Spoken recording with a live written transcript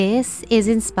This is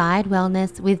Inspired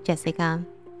Wellness with Jessica,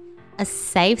 a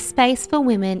safe space for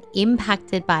women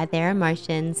impacted by their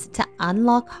emotions to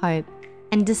unlock hope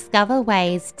and discover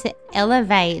ways to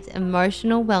elevate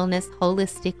emotional wellness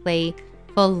holistically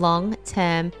for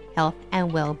long-term health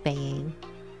and well-being.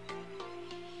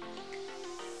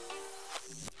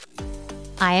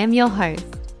 I am your host,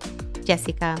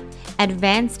 Jessica,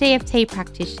 advanced EFT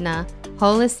practitioner,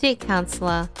 holistic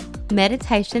counselor,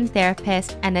 meditation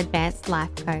therapist, and advanced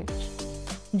life coach.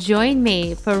 Join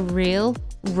me for real,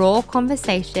 raw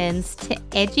conversations to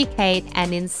educate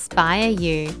and inspire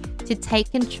you to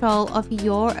take control of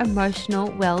your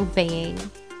emotional well-being.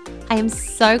 I am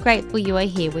so grateful you are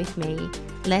here with me.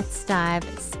 Let's dive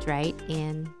straight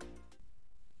in.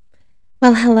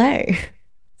 Well, hello.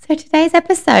 So today's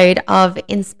episode of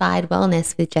Inspired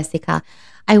Wellness with Jessica,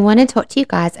 I want to talk to you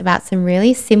guys about some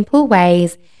really simple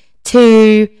ways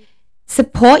to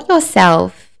support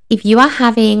yourself if you are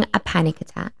having a panic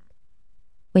attack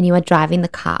when you are driving the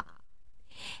car.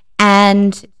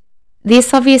 And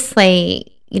this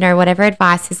obviously, whatever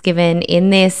advice is given in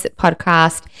this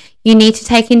podcast, you need to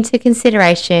take into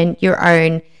consideration your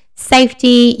own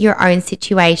safety, your own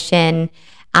situation.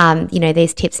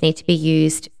 These tips need to be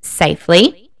used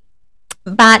safely.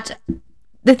 But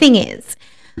the thing is,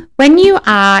 when you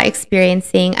are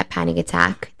experiencing a panic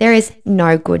attack, there is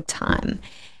no good time.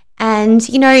 And,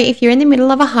 if you're in the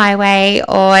middle of a highway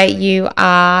or you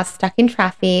are stuck in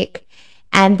traffic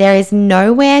and there is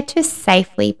nowhere to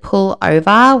safely pull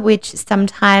over, which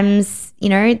sometimes,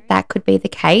 that could be the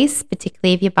case,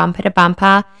 particularly if you're bumper to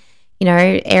bumper,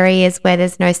 areas where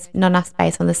there's not enough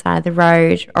space on the side of the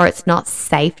road or it's not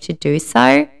safe to do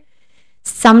so.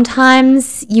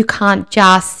 Sometimes you can't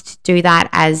just do that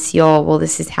as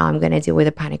this is how I'm going to deal with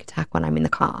a panic attack when I'm in the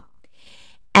car.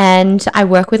 And I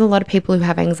work with a lot of people who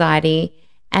have anxiety,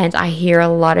 and I hear a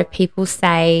lot of people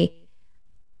say,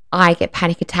 I get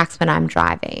panic attacks when I'm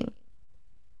driving.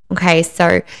 Okay,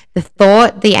 so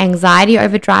the anxiety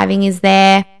over driving is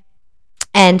there,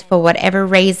 and for whatever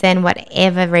reason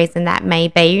that may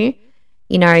be,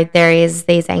 there is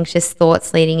these anxious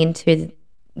thoughts leading into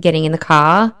getting in the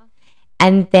car.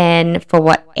 And then for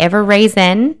whatever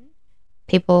reason,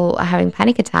 people are having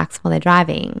panic attacks while they're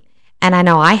driving. And I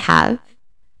know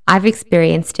I've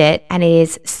experienced it, and it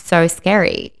is so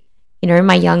scary.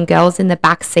 My young girl's in the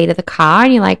back seat of the car,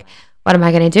 and you're like, what am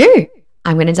I going to do?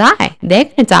 I'm going to die. They're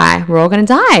going to die. We're all going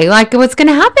to die. Like, what's going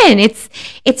to happen?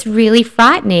 It's really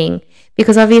frightening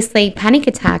because obviously panic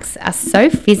attacks are so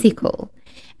physical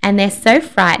and they're so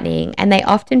frightening, and they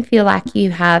often feel like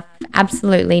you have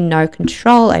absolutely no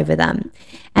control over them.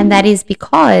 And that is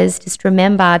because, just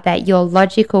remember that your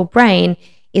logical brain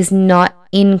is not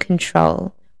in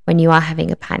control when you are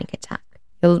having a panic attack.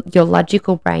 Your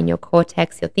logical brain, your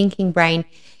cortex, your thinking brain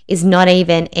is not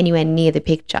even anywhere near the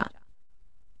picture.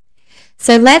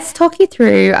 So let's talk you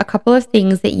through a couple of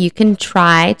things that you can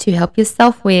try to help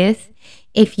yourself with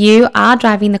if you are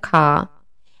driving the car.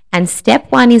 And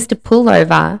step one is to pull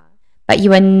over, but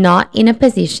you are not in a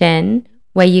position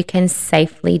where you can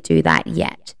safely do that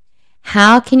yet.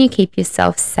 How can you keep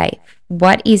yourself safe?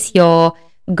 What is your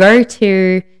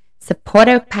go-to support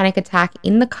a panic attack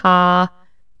in the car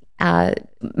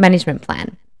management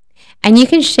plan? And you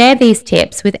can share these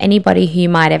tips with anybody who you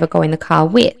might ever go in the car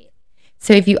with.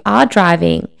 So if you are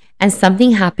driving and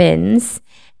something happens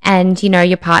and,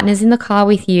 your partner's in the car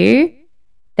with you,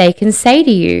 they can say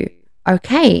to you,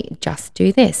 okay, just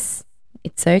do this.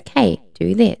 It's okay,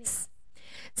 do this.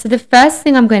 So the first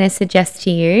thing I'm going to suggest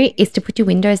to you is to put your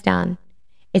windows down.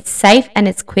 It's safe and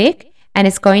it's quick, and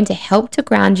it's going to help to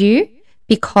ground you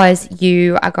because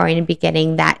you are going to be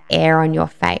getting that air on your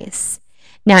face.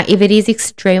 Now, if it is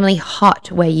extremely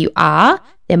hot where you are,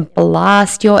 then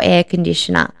blast your air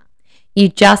conditioner. You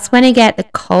just want to get the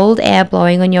cold air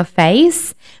blowing on your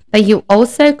face, but you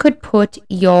also could put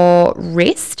your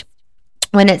wrist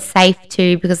when it's safe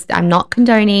to, because I'm not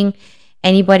condoning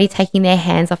anybody taking their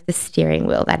hands off the steering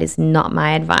wheel. That is not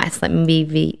my advice. Let me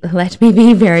be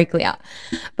very clear.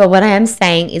 But what I am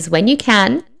saying is when you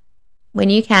can,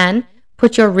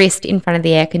 put your wrist in front of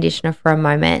the air conditioner for a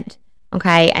moment,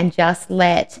 okay? And just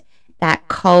let that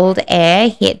cold air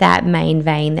hit that main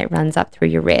vein that runs up through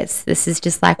your wrist. This is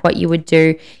just like what you would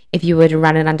do if you were to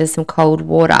run it under some cold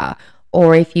water,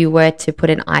 or if you were to put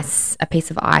a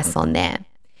piece of ice on there.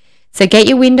 So get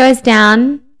your windows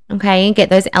down, okay?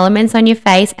 Get those elements on your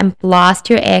face and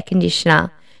blast your air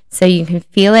conditioner so you can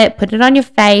feel it. Put it on your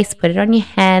face, put it on your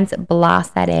hands,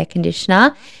 blast that air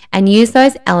conditioner, and use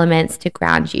those elements to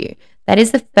ground you. That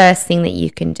is the first thing that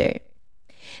you can do.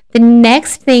 The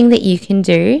next thing that you can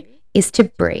do is to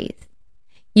breathe.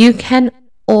 You can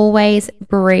always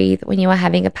breathe when you are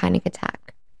having a panic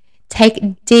attack.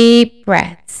 Take deep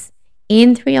breaths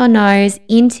in through your nose,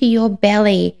 into your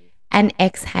belly, and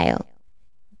exhale.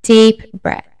 Deep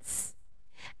breaths.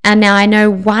 And now I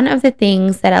know one of the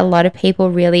things that a lot of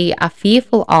people really are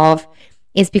fearful of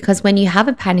is because when you have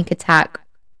a panic attack,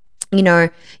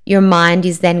 your mind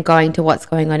is then going to what's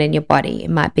going on in your body. It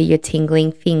might be your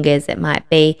tingling fingers. It might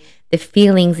be the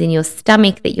feelings in your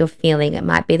stomach that you're feeling. It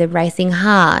might be the racing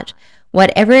heart.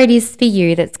 Whatever it is for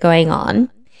you that's going on,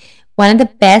 one of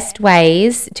the best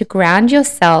ways to ground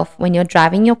yourself when you're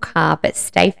driving your car but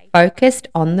stay focused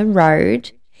on the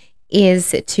road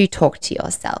is to talk to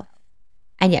yourself.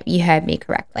 And yep, you heard me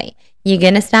correctly. You're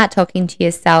going to start talking to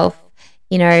yourself,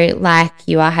 like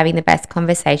you are having the best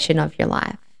conversation of your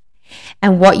life.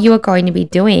 And what you are going to be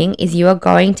doing is you are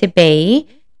going to be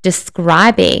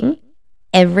describing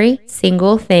every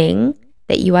single thing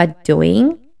that you are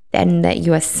doing and that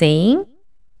you are seeing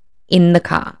in the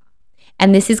car.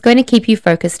 And this is going to keep you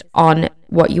focused on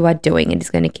what you are doing. It is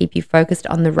going to keep you focused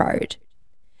on the road.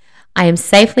 I am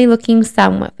safely looking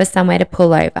for somewhere to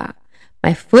pull over.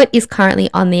 My foot is currently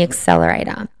on the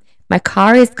accelerator. My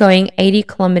car is going 80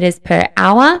 kilometers per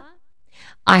hour.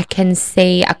 I can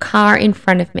see a car in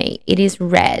front of me. It is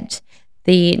red.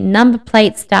 The number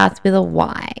plate starts with a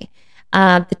Y.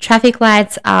 The traffic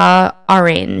lights are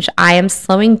orange. I am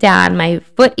slowing down. My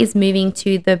foot is moving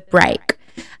to the brake.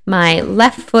 My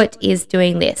left foot is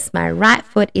doing this. My right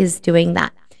foot is doing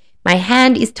that. My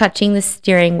hand is touching the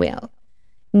steering wheel.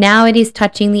 Now it is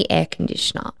touching the air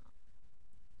conditioner.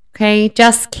 Okay,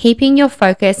 just keeping your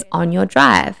focus on your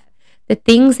drive. The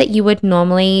things that you would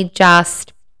normally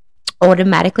just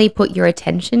automatically put your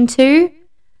attention to,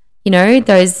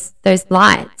 those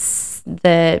lights,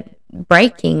 the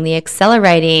braking, the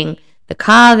accelerating, the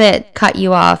car that cut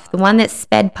you off, the one that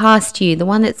sped past you, the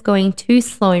one that's going too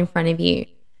slow in front of you,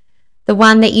 the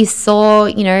one that you saw,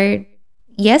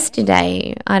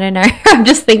 yesterday. I don't know. I'm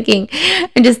just thinking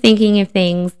of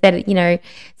things that,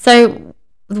 so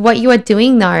what you are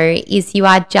doing though is you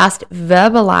are just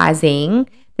verbalizing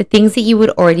the things that you would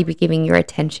already be giving your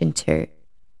attention to.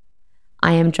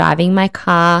 I am driving my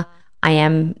car. I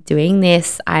am doing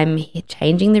this. I'm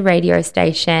changing the radio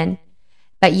station.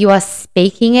 But you are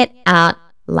speaking it out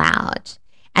loud.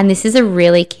 And this is a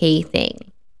really key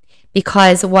thing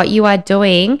because what you are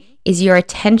doing is your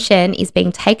attention is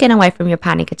being taken away from your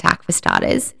panic attack for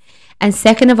starters. And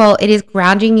second of all, it is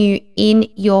grounding you in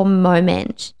your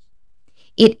moment.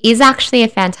 It is actually a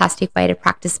fantastic way to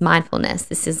practice mindfulness,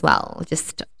 this as well,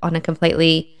 just on a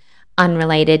completely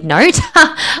unrelated note.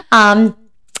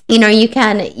 You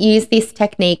can use this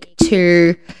technique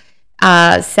to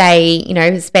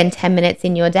spend 10 minutes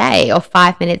in your day or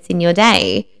 5 minutes in your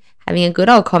day having a good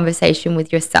old conversation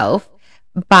with yourself,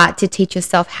 but to teach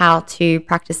yourself how to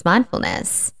practice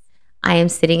mindfulness. I am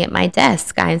sitting at my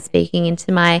desk. I am speaking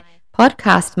into my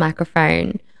podcast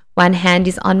microphone. One hand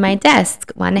is on my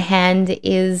desk. One hand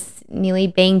is nearly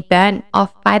being burnt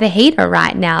off by the heater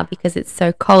right now because it's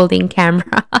so cold in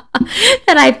camera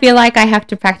that I feel like I have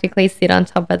to practically sit on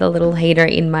top of the little heater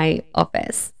in my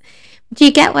office. Do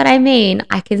you get what I mean?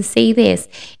 I can see this.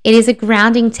 It is a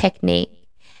grounding technique.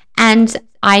 And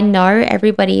I know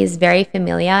everybody is very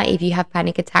familiar. If you have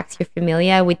panic attacks, you're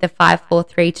familiar with the 5, 4,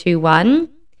 3, 2, 1.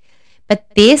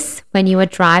 But this, when you are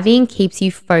driving, keeps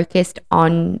you focused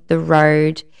on the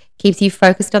road, keeps you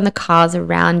focused on the cars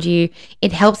around you.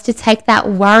 It helps to take that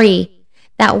worry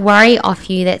off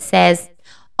you that says,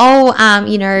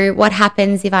 what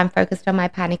happens if I'm focused on my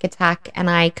panic attack and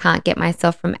I can't get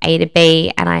myself from A to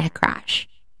B and I crash?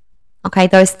 Okay,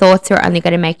 those thoughts are only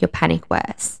going to make your panic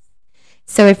worse.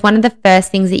 So if one of the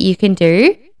first things that you can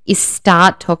do is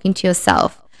start talking to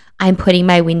yourself, I'm putting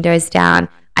my windows down.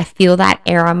 I feel that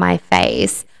air on my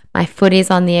face. My foot is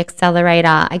on the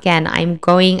accelerator. Again, I'm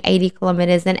going 80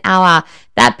 kilometers an hour.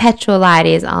 That petrol light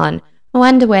is on. I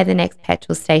wonder where the next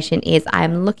petrol station is.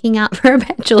 I'm looking out for a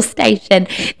petrol station.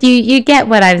 Do you get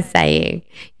what I'm saying?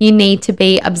 You need to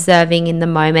be observing in the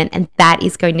moment, and that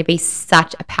is going to be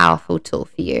such a powerful tool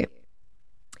for you.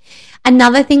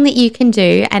 Another thing that you can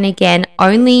do, and again,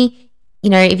 only,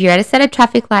 if you're at a set of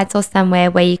traffic lights or somewhere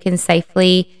where you can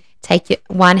safely take your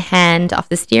one hand off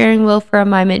the steering wheel for a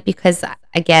moment, because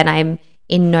again, I'm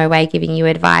in no way giving you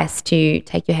advice to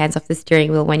take your hands off the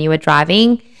steering wheel when you are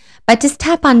driving, but just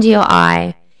tap under your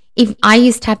eye. If I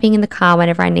use tapping in the car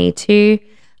whenever I need to,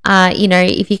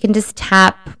 if you can just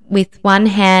tap with one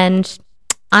hand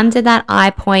under that eye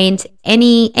point,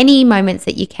 any moments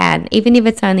that you can, even if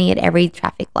it's only at every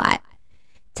traffic light.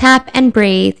 Tap and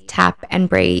breathe,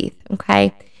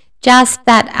 okay? Just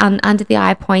that under the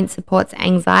eye point supports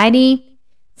anxiety.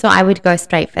 So I would go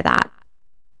straight for that.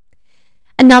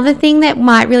 Another thing that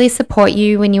might really support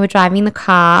you when you are driving the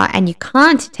car and you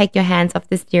can't take your hands off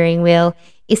the steering wheel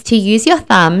is to use your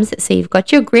thumbs. So you've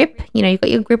got your grip, you've got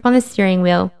your grip on the steering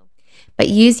wheel, but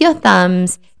use your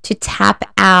thumbs to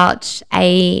tap out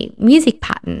a music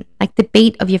pattern, like the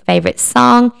beat of your favorite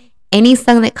song, any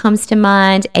song that comes to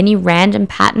mind, any random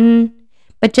pattern,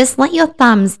 but just let your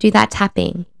thumbs do that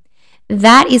tapping.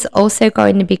 That is also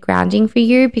going to be grounding for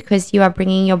you because you are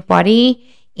bringing your body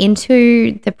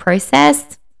into the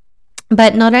process.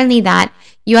 But not only that,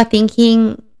 you are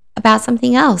thinking about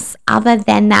something else other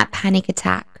than that panic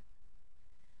attack.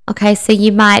 Okay, so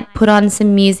you might put on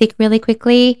some music really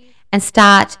quickly and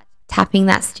start tapping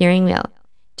that steering wheel.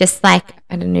 Just like,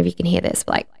 I don't know if you can hear this,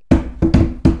 but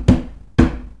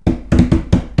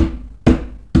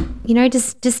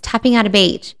just tapping out a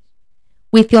beat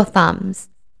with your thumbs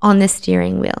on the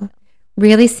steering wheel.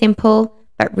 Really simple,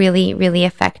 but really, really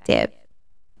effective.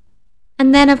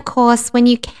 And then, of course, when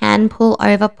you can pull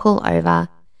over,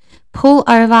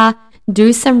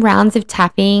 do some rounds of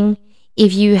tapping.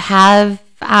 If you're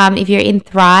in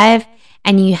Thrive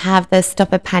and you have the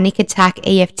Stop a Panic Attack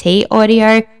EFT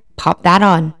audio, pop that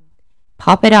on.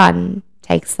 Pop it on.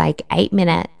 Takes like 8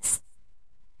 minutes.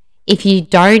 If you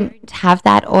don't have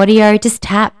that audio, just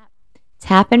tap.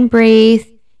 Tap and breathe.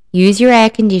 Use your air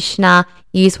conditioner.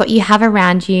 Use what you have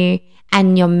around you.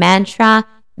 And your mantra,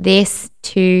 this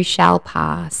too shall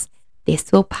pass.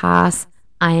 This will pass.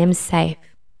 I am safe.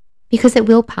 Because it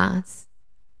will pass.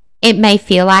 It may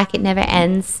feel like it never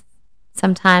ends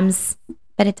sometimes,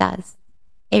 but it does.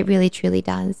 It really, truly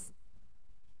does.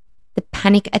 The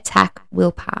panic attack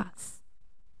will pass.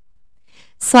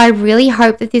 So I really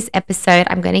hope that this episode,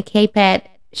 I'm going to keep it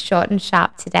short and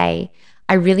sharp today.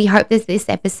 I really hope that this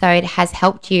episode has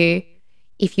helped you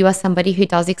if you are somebody who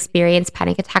does experience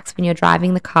panic attacks when you're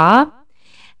driving the car.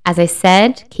 As I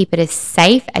said, keep it as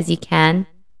safe as you can.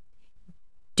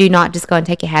 Do not just go and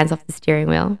take your hands off the steering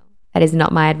wheel. That is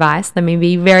not my advice. Let me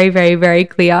be very, very, very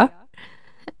clear.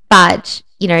 But,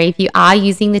 if you are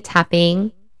using the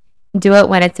tapping, do it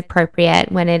when it's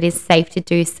appropriate, when it is safe to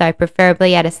do so,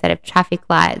 preferably at a set of traffic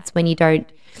lights when you don't,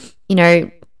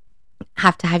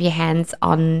 have to have your hands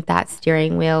on that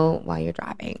steering wheel while you're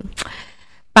driving.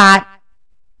 But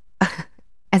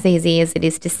as easy as it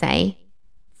is to say,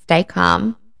 stay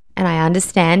calm. And I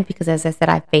understand because, as I said,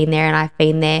 I've been there and I've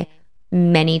been there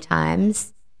many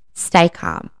times. Stay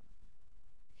calm.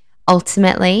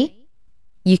 Ultimately,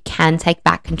 you can take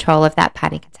back control of that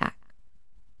panic attack.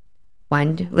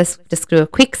 Let's just do a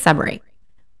quick summary.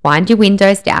 Wind your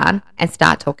windows down and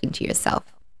start talking to yourself.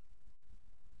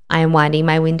 I am winding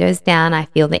my windows down. I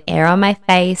feel the air on my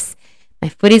face. My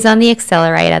foot is on the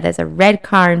accelerator. There's a red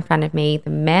car in front of me. The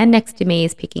man next to me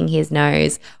is picking his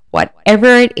nose.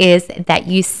 Whatever it is that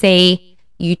you see,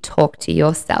 you talk to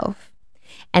yourself.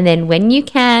 And then when you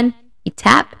can, you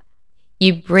tap,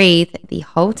 you breathe the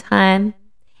whole time.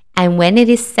 And when it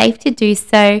is safe to do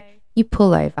so, you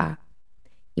pull over.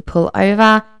 You pull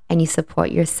over and you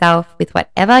support yourself with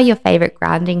whatever your favorite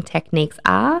grounding techniques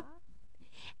are.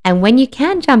 And when you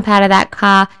can jump out of that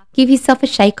car, give yourself a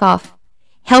shake off.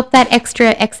 Help that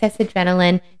excess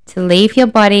adrenaline to leave your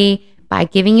body by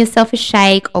giving yourself a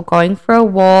shake or going for a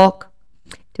walk,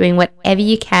 doing whatever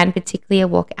you can, particularly a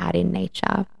walk out in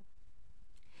nature.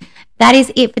 That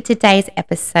is it for today's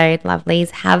episode, lovelies.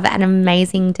 Have an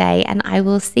amazing day, and I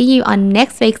will see you on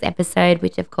next week's episode,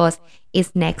 which of course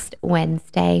is next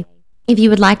Wednesday. If you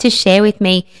would like to share with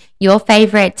me your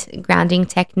favorite grounding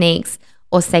techniques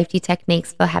or safety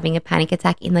techniques for having a panic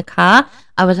attack in the car,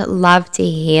 I would love to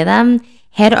hear them.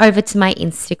 Head over to my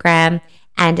Instagram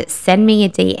and send me a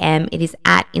DM. It is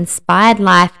at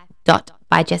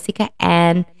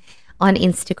inspiredlife.byjessicaann on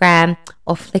Instagram,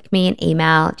 or flick me an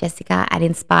email,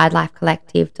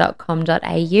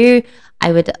 jessica@inspiredlifecollective.com.au.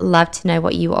 I would love to know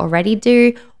what you already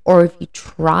do, or if you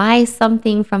try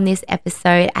something from this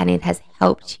episode and it has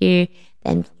helped you,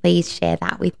 then please share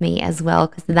that with me as well,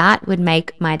 because that would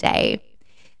make my day.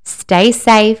 Stay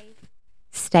safe,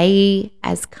 stay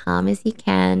as calm as you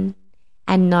can,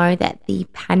 and know that the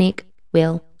panic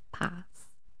will pass.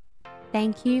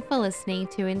 Thank you for listening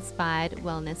to Inspired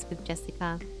Wellness with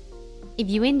Jessica. If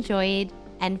you enjoyed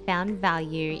and found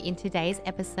value in today's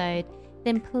episode,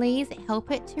 then please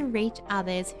help it to reach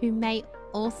others who may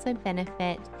also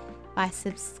benefit by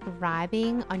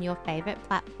subscribing on your favorite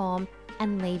platform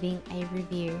and leaving a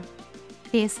review.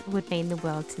 This would mean the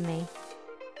world to me.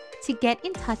 To get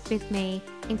in touch with me,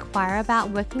 inquire about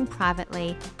working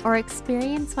privately, or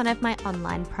experience one of my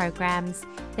online programs,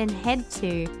 then head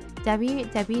to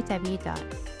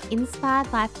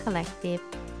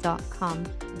www.inspiredlifecollective.com.au.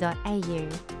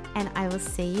 and I will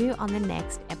see you on the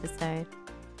next episode.